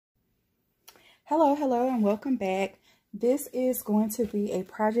Hello, and welcome back. This is going to be a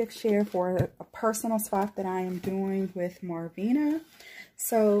project share for a personal swap that I am doing with Marviña.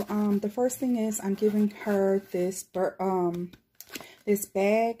 So the first thing is I'm giving her this this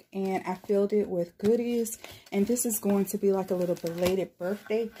bag, and I filled it with goodies, and this is going to be like a little belated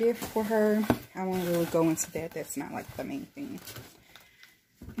birthday gift for her. I won't really go into that. That's not like the main thing.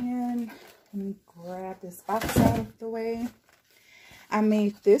 And let me grab this box out of the way. I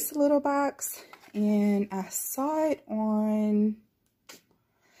made this little box, and I saw it on,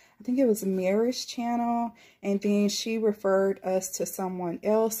 I think it was Mary's channel, and then she referred us to someone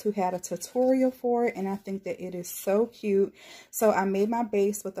else who had a tutorial for it, and I think that it is so cute. So I made my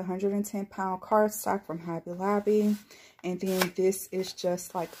base with 110-pound cardstock from Hobby Lobby, and then this is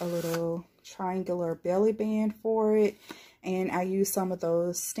just like a little triangular belly band for it, and I used some of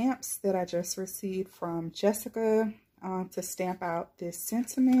those stamps that I just received from Jessica to stamp out this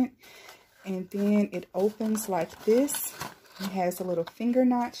sentiment. And then it opens like this. It has a little finger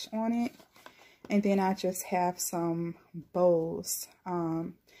notch on it. And then I just have some bows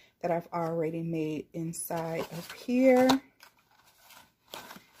that I've already made inside of here. And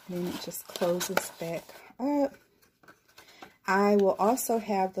then it just closes back up. I will also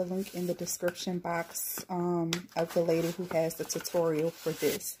have the link in the description box of the lady who has the tutorial for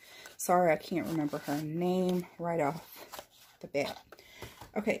this. Sorry, I can't remember her name right off the bat.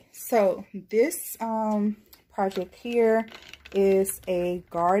 Okay, so this project here is a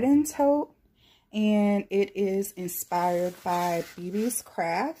garden tote, and it is inspired by BBz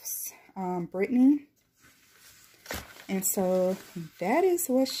Kraftz, Brittany. And so that is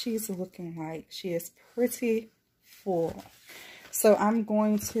what she's looking like. She is pretty full. So I'm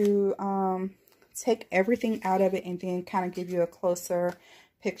going to take everything out of it and then kind of give you a closer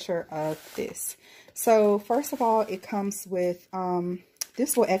picture of this. So first of all, it comes with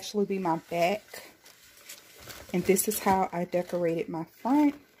this will actually be my back, and this is how I decorated my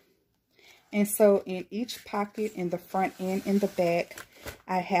front. And so in each pocket, in the front and in the back,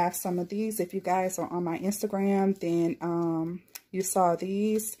 I have some of these. If you guys are on my Instagram, then you saw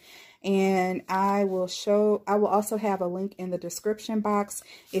these. And I will also have a link in the description box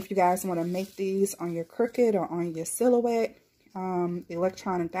if you guys want to make these on your Cricut or on your Silhouette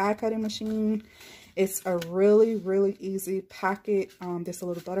electronic die cutting machine. It's a really easy pocket. This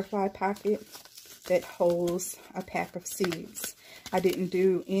little butterfly pocket that holds a pack of seeds. I didn't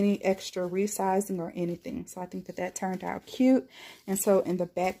do any extra resizing or anything, so I think that that turned out cute. And so in the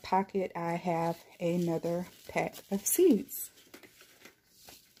back pocket, I have another pack of seeds.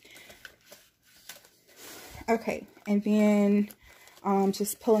 Okay, and then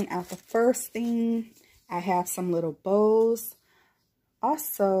just pulling out the first thing, I have some little bows.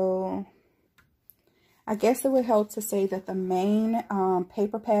 Also, I guess it would help to say that the main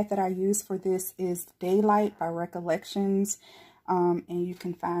paper pad that I use for this is Daylight by Recollections. And you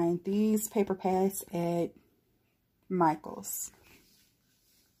can find these paper pads at Michael's.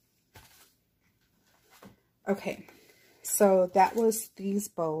 Okay, so that was these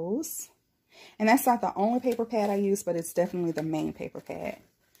bows. And that's not the only paper pad I use, but it's definitely the main paper pad.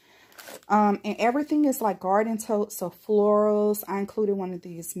 And everything is like garden tote, so florals. I included one of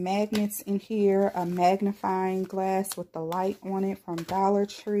these magnets in here, a magnifying glass with the light on it from Dollar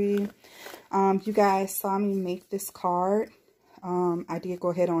Tree. You guys saw me make this card. I did go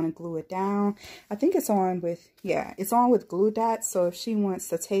ahead on and glue it down. I think it's on with, yeah, it's on with glue dots. So if she wants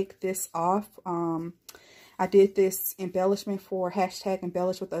to take this off, I did this embellishment for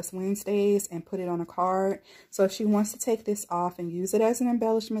 #EmbellishWithUs Wednesdays and put it on a card. So if she wants to take this off and use it as an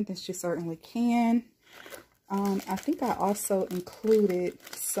embellishment, then she certainly can. I think I also included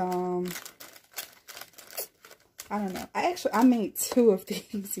some, I don't know. I made two of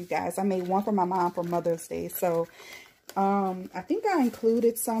these, you guys. I made one for my mom for Mother's Day. So I think I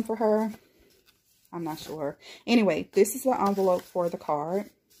included some for her. I'm not sure. Anyway, this is the envelope for the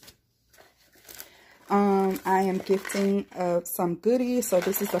card. I am gifting some goodies. So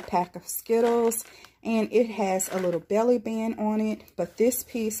this is a pack of Skittles, and it has a little belly band on it, but this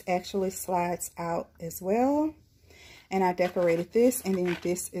piece actually slides out as well. And I decorated this, and then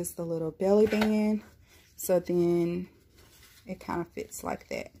this is the little belly band. So then it kind of fits like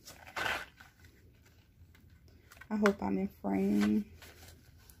that. I hope I'm in frame.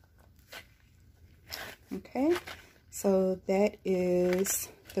 Okay, so that is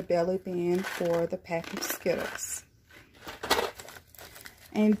the belly band for the pack of Skittles.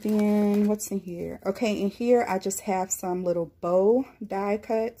 And then what's in here? Okay, in here I just have some little bow die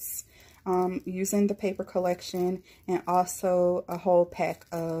cuts using the paper collection, and also a whole pack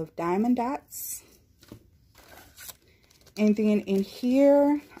of diamond dots. And then in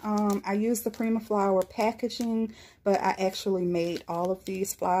here, I used the Prima Flower packaging, but I actually made all of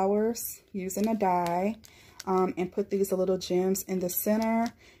these flowers using a die, and put these little gems in the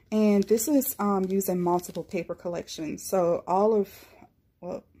center. And this is using multiple paper collections. So all of,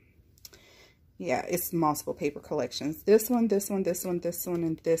 well, yeah, it's multiple paper collections. This one, this one, this one, this one,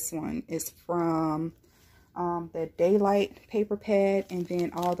 and this one is from the Daylight paper pad, and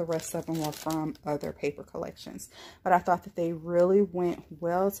then all the rest of them were from other paper collections. But I thought that they really went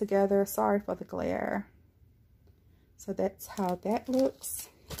well together. Sorry for the glare. So that's how that looks.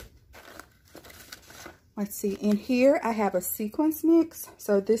 Let's see, in here I have a sequence mix.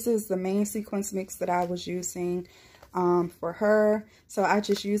 So this is the main sequence mix that I was using for her. So I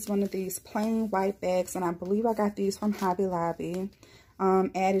just used one of these plain white bags, and I believe I got these from Hobby Lobby.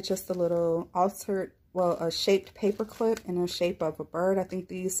 Added just a little altered, well, a shaped paper clip in the shape of a bird. I think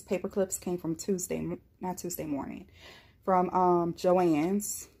these paper clips came from not Tuesday morning, from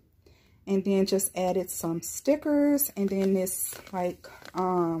Joann's. And then just added some stickers, and then this like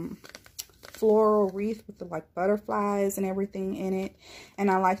floral wreath with the like butterflies and everything in it. And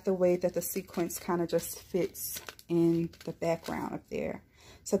I like the way that the sequence kind of just fits in the background up there.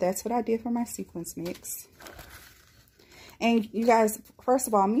 So that's what I did for my sequence mix. And you guys, first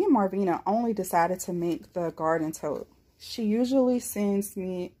of all, me and Marviña only decided to make the garden tote. She usually sends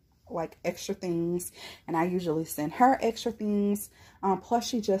me like extra things, and I usually send her extra things. Plus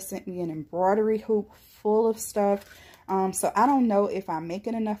she just sent me an embroidery hoop full of stuff. So I don't know if I'm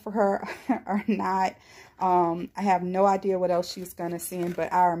making enough for her or not. I have no idea what else she's gonna send,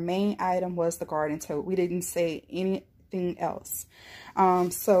 but our main item was the garden tote. We didn't say anything else.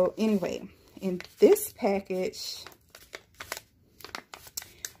 So anyway, in this package,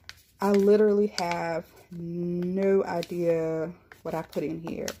 I literally have no idea what I put in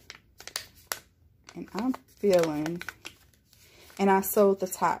here. And I'm feeling, and I sewed the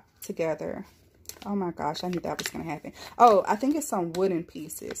top together. Oh my gosh, I knew that was going to happen. Oh, I think it's some wooden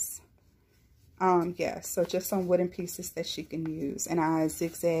pieces. Yeah, so just some wooden pieces that she can use. And I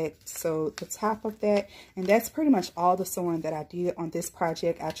zigzag sewed the top of that. And that's pretty much all the sewing that I did on this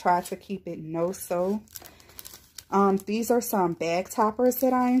project. I tried to keep it no sew. These are some bag toppers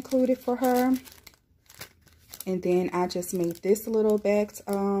that I included for her. And then I just made this little bag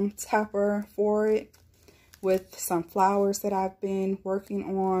topper for it, with some flowers that I've been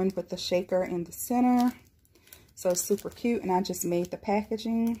working on with the shaker in the center. So super cute. And I just made the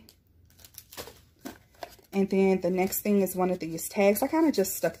packaging. And then the next thing is one of these tags. I kind of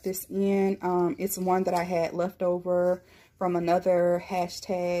just stuck this in. It's one that I had left over from another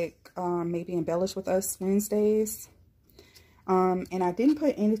hashtag, maybe Embellish With Us Wednesdays. And I didn't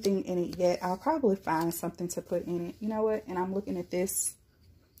put anything in it yet. I'll probably find something to put in it. You know what? And I'm looking at this.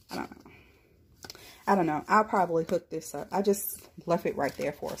 I don't know. I'll probably hook this up. I just left it right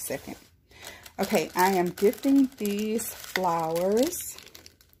there for a second. Okay, I am gifting these flowers.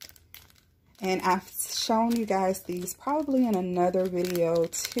 And I've shown you guys these probably in another video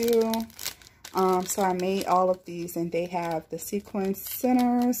too. So I made all of these, and they have the sequence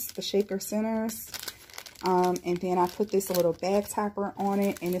centers, the shaker centers. And then I put this little bag topper on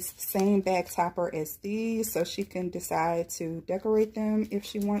it, and it's the same bag topper as these, so she can decide to decorate them if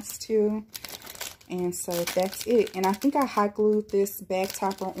she wants to. And so that's it. And I think I hot glued this bag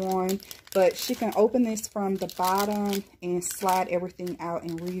topper on, but she can open this from the bottom and slide everything out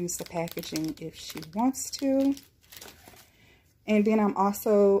and reuse the packaging if she wants to. And then I'm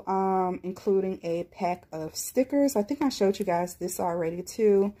also including a pack of stickers. I think I showed you guys this already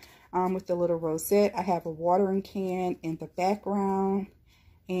too, with the little rosette. I have a watering can in the background,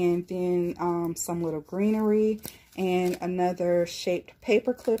 and then some little greenery, and another shaped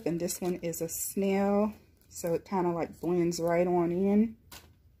paper clip, and this one is a snail, so it kind of like blends right on in.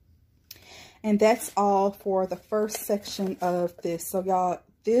 And that's all for the first section of this. So y'all,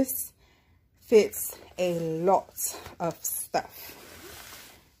 this fits a lot of stuff.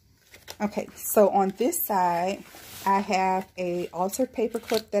 Okay, so on this side, I have a altered paper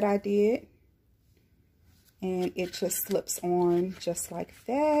clip that I did, and it just slips on just like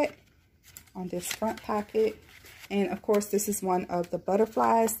that on this front pocket. And of course, this is one of the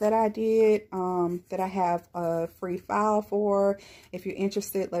butterflies that I did, that I have a free file for. If you're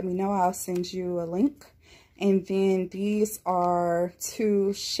interested, let me know. I'll send you a link. And then these are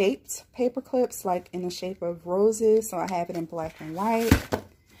two shaped paper clips, like in the shape of roses. So I have it in black and white.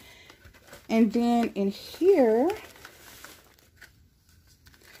 And then in here,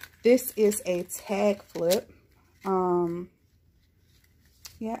 this is a tag flip. Yeah,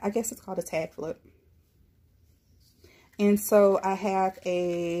 I guess it's called a tag flip. And so I have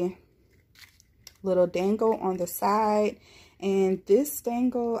a little dangle on the side. And this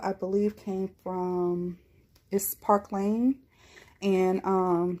dangle, I believe, came from, it's Park Lane.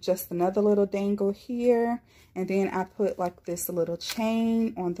 And just another little dangle here. And then I put like this little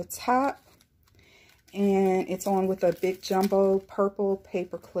chain on the top. And it's on with a big jumbo purple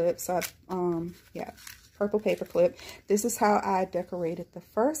paper clip. So, yeah, purple paper clip. This is how I decorated the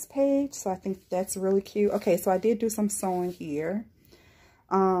first page. So I think that's really cute. Okay, so I did do some sewing here.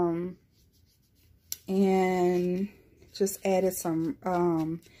 And just added some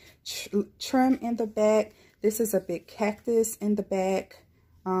trim in the back. This is a big cactus in the back.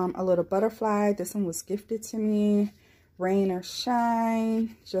 A little butterfly. This one was gifted to me. Rain or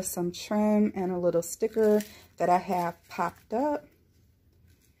shine. Just some trim and a little sticker that I have popped up.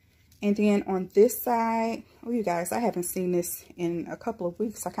 And then on this side, oh, you guys, I haven't seen this in a couple of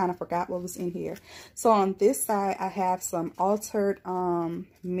weeks. I kind of forgot what was in here. So on this side, I have some altered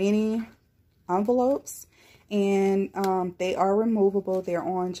mini envelopes. And they are removable. They're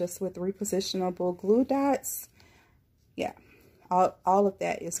on just with repositionable glue dots. Yeah, all of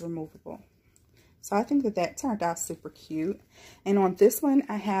that is removable. So I think that that turned out super cute. And on this one,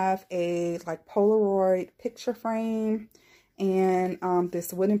 I have a like Polaroid picture frame. And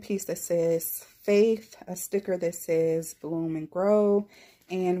this wooden piece that says Faith. A sticker that says Bloom and Grow.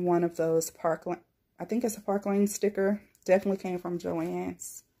 And one of those I think it's a Park Lane sticker. Definitely came from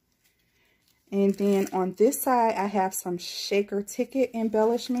Joann's. And then on this side, I have some shaker ticket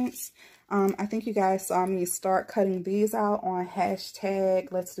embellishments. I think you guys saw me start cutting these out on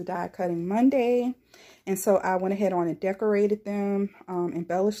hashtag Let's Do Die Cutting Monday. And so I went ahead on and decorated them,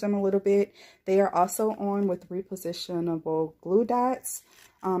 embellished them a little bit. They are also on with repositionable glue dots.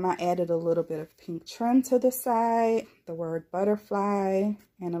 I added a little bit of pink trim to the side, the word butterfly,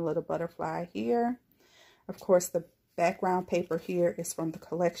 and a little butterfly here. Of course, the background paper here is from the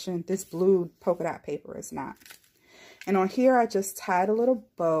collection. This blue polka dot paper is not. And on here, I just tied a little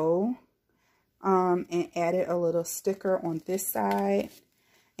bow and added a little sticker on this side.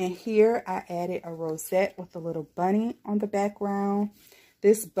 And here, I added a rosette with a little bunny on the background.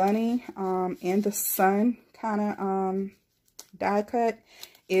 This bunny in the sun kind of die cut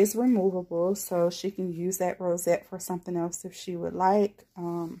is removable, so she can use that rosette for something else if she would like.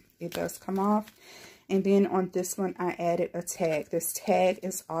 It does come off. And then on this one, I added a tag. This tag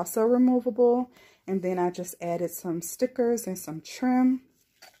is also removable. And then I just added some stickers and some trim.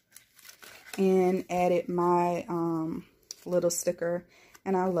 And added my little sticker.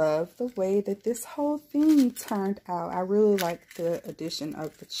 And I love the way that this whole thing turned out. I really like the addition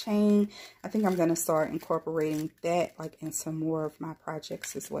of the chain. I think I'm going to start incorporating that like in some more of my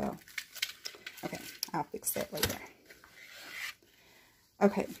projects as well. Okay, I'll fix that later.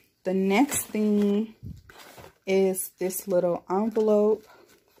 Okay. The next thing is this little envelope.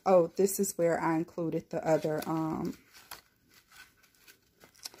 Oh, this is where I included the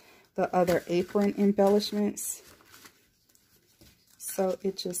other apron embellishments. So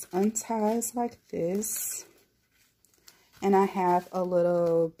it just unties like this. And I have a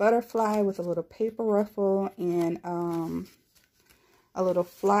little butterfly with a little paper ruffle and a little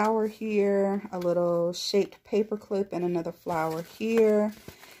flower here, a little shaped paper clip, and another flower here.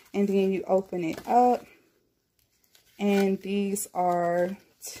 And then you open it up, and these are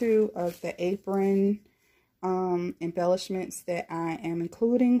two of the apron embellishments that I am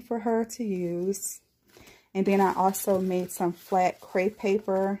including for her to use. And then I also made some flat crepe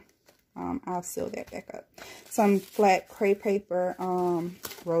paper. I'll seal that back up. Some flat crepe paper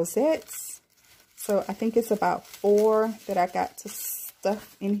rosettes. So I think it's about 4 that I got to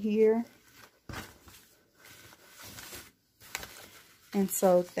stuff in here. And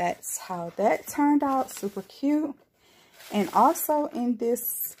so that's how that turned out. Super cute. And also in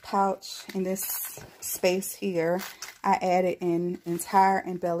this pouch, in this space here, I added an entire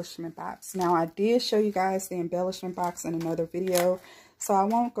embellishment box. Now, I did show you guys the embellishment box in another video, so I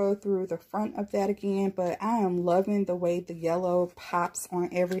won't go through the front of that again, but I am loving the way the yellow pops on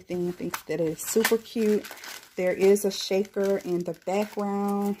everything. I think that it is super cute. There is a shaker in the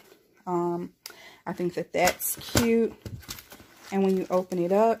background. I think that that's cute. And when you open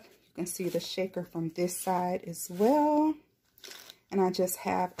it up, you can see the shaker from this side as well. And I just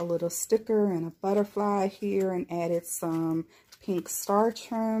have a little sticker and a butterfly here and added some pink star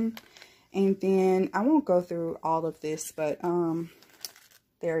trim. And then I won't go through all of this, but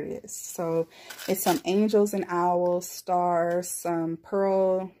there it is. So it's some angels and owls, stars, some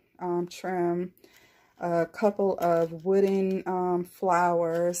pearl trim, a couple of wooden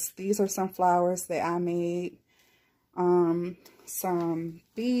flowers. These are some flowers that I made. Some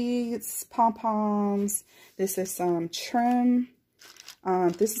beads, pom-poms. This is some trim.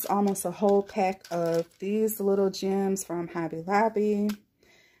 This is almost a whole pack of these little gems from Hobby Lobby.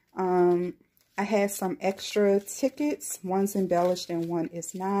 I had some extra tickets. One's embellished and one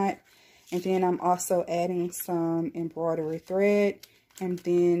is not. And then I'm also adding some embroidery thread. And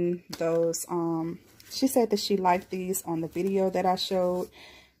then those, she said that she liked these on the video that I showed.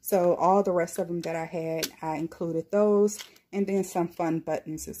 So all the rest of them that I had, I included those. And then some fun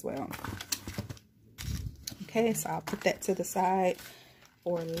buttons as well. Okay, so I'll put that to the side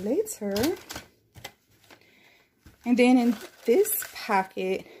for later. And then in this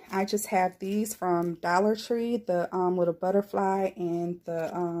pocket, I just have these from Dollar Tree, the little butterfly and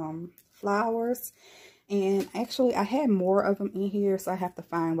the flowers. And actually, I had more of them in here, so I have to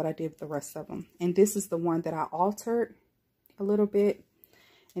find what I did with the rest of them. And this is the one that I altered a little bit.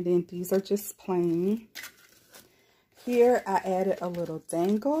 And then these are just plain. Here, I added a little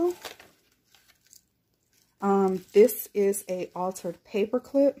dangle. This is a altered paper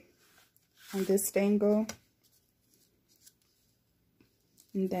clip on this dangle.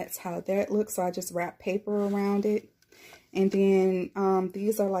 And that's how that looks. So I just wrap paper around it. And then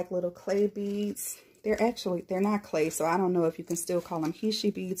these are like little clay beads. They're not clay, so I don't know if you can still call them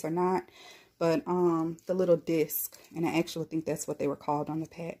Hishi beads or not. But the little disc, and I actually think that's what they were called on the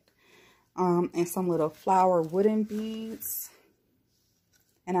pack. And some little flower wooden beads.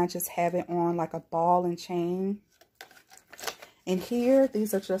 And I just have it on like a ball and chain. And here,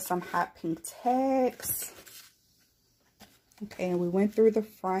 these are just some hot pink tags. Okay, and we went through the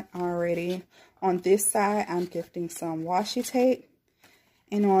front already. On this side, I'm gifting some washi tape.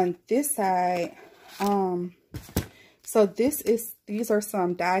 And on this side, so these are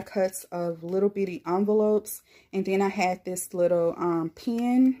some die cuts of little bitty envelopes. And then I had this little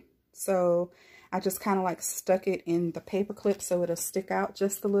pen. So I just kind of like stuck it in the paper clip so it'll stick out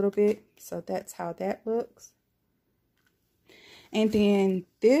just a little bit. So that's how that looks. And then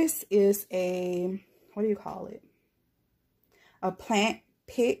this is a, what do you call it? A plant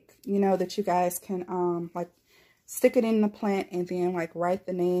pick, you know, that you guys can like stick it in the plant and then like write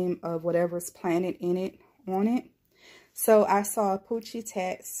the name of whatever's planted in it on it. So I saw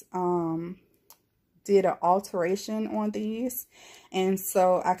𝒄𝒎𝒎𝒆 did an alteration on these, and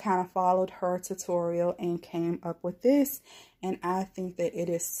so I kind of followed her tutorial and came up with this, and I think that it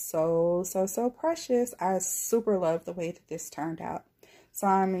is so precious. I super love the way that this turned out. So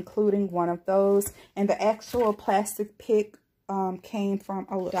I'm including one of those, and the actual plastic pick came from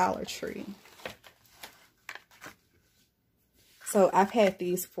a Dollar Tree. So I've had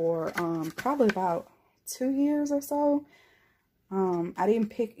these for probably about 2 years or so. I didn't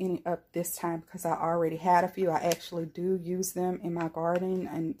pick any up this time because I already had a few. I actually do use them in my garden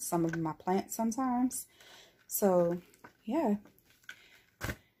and some of my plants sometimes. So, yeah.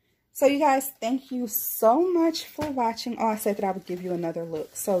 So, you guys, thank you so much for watching. Oh, I said that I would give you another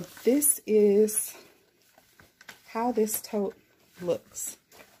look. So, this is how this tote looks.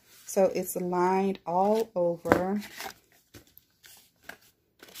 So, it's lined all over.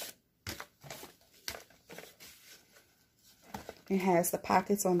 It has the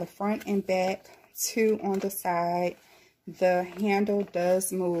pockets on the front and back, 2 on the side. The handle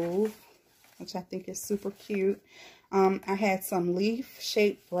does move, which I think is super cute. I had some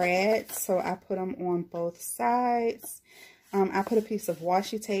leaf-shaped brads, so I put them on both sides. I put a piece of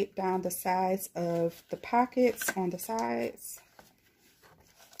washi tape down the sides of the pockets on the sides.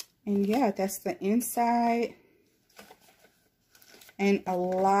 And yeah, that's the inside. And a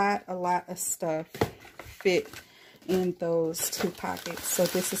lot of stuff fit in those 2 pockets. So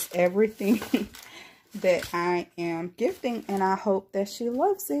this is everything that I am gifting, and I hope that she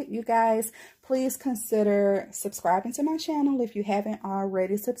loves it. You guys, please consider subscribing to my channel if you haven't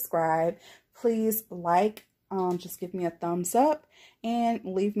already subscribed. Please like, just give me a thumbs up and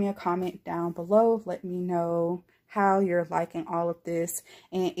leave me a comment down below. Let me know how you're liking all of this,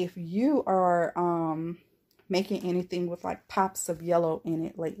 and if you are making anything with like pops of yellow in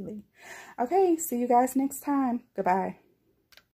it lately. Okay, see you guys next time. Goodbye.